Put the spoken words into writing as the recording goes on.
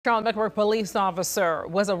Charlottle-Mecklenburg police officer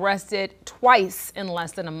was arrested twice in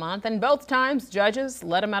less than a month, and both times judges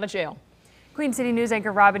let him out of jail. Queen City News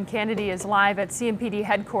anchor Robin Kennedy is live at CMPD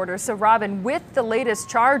headquarters. So Robin, with the latest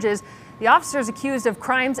charges, the officer is accused of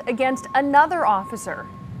crimes against another officer.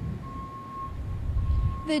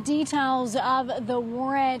 The details of the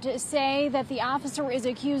warrant say that the officer is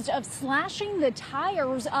accused of slashing the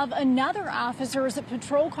tires of another officer's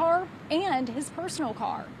patrol car and his personal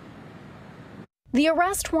car. The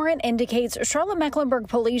arrest warrant indicates Charlotte-Mecklenburg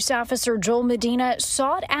police officer Joel Medina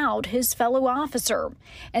sought out his fellow officer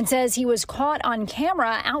and says he was caught on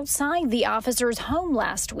camera outside the officer's home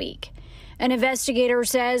last week. An investigator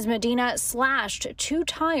says Medina slashed 2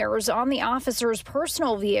 tires on the officer's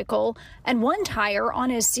personal vehicle and 1 tire on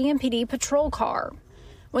his CMPD patrol car.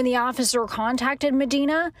 When the officer contacted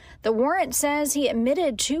Medina, the warrant says he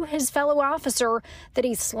admitted to his fellow officer that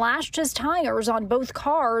he slashed his tires on both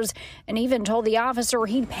cars and even told the officer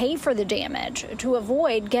he'd pay for the damage to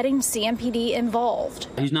avoid getting CMPD involved.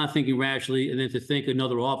 He's not thinking rationally, and then to think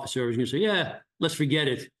another officer is going to say, yeah, let's forget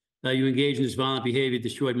it. You engaged in this violent behavior,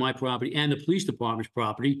 destroyed my property and the police department's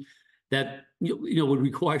property. That would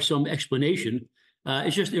require some explanation.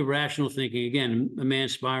 It's just irrational thinking. Again, a man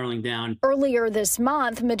spiraling down. Earlier this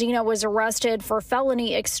month, Medina was arrested for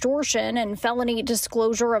felony extortion and felony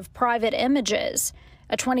disclosure of private images.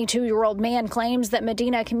 A 22-year-old man claims that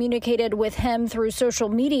Medina communicated with him through social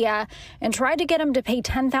media and tried to get him to pay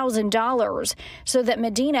 $10,000 so that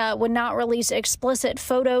Medina would not release explicit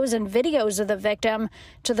photos and videos of the victim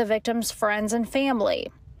to the victim's friends and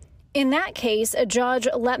family. In that case, a judge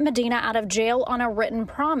let Medina out of jail on a written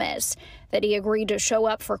promise that he agreed to show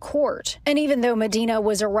up for court. And even though Medina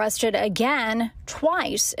was arrested again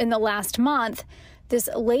twice in the last month, this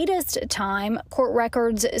latest time, court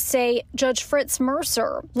records say Judge Fritz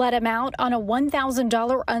Mercer let him out on a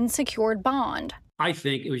 $1,000 unsecured bond. I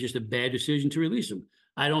think it was just a bad decision to release him.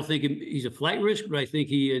 I don't think he's a flight risk, but I think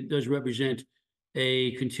he does represent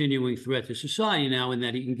a continuing threat to society now in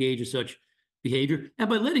that he engaged in such behavior. And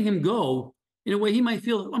by letting him go, in a way, he might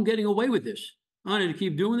feel, I'm getting away with this. I'm going to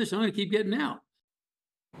keep doing this. I'm going to keep getting out.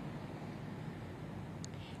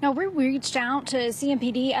 Now, we reached out to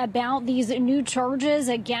CMPD about these new charges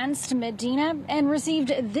against Medina and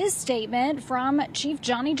received this statement from Chief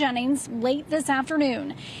Johnny Jennings late this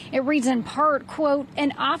afternoon. It reads in part, quote,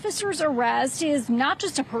 "An officer's arrest is not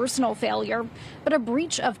just a personal failure, but a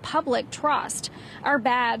breach of public trust. Our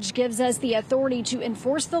badge gives us the authority to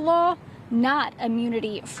enforce the law, not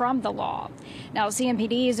immunity from the law." Now,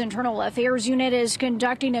 CMPD's Internal Affairs Unit is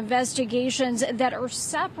conducting investigations that are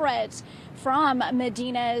separate from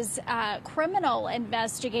Medina's criminal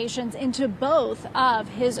investigations into both of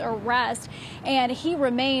his arrests, and he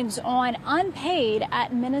remains on unpaid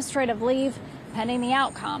administrative leave pending the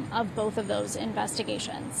outcome of both of those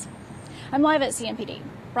investigations. I'm live at CMPD.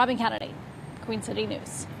 Robin Kennedy, Queen City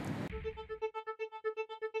News.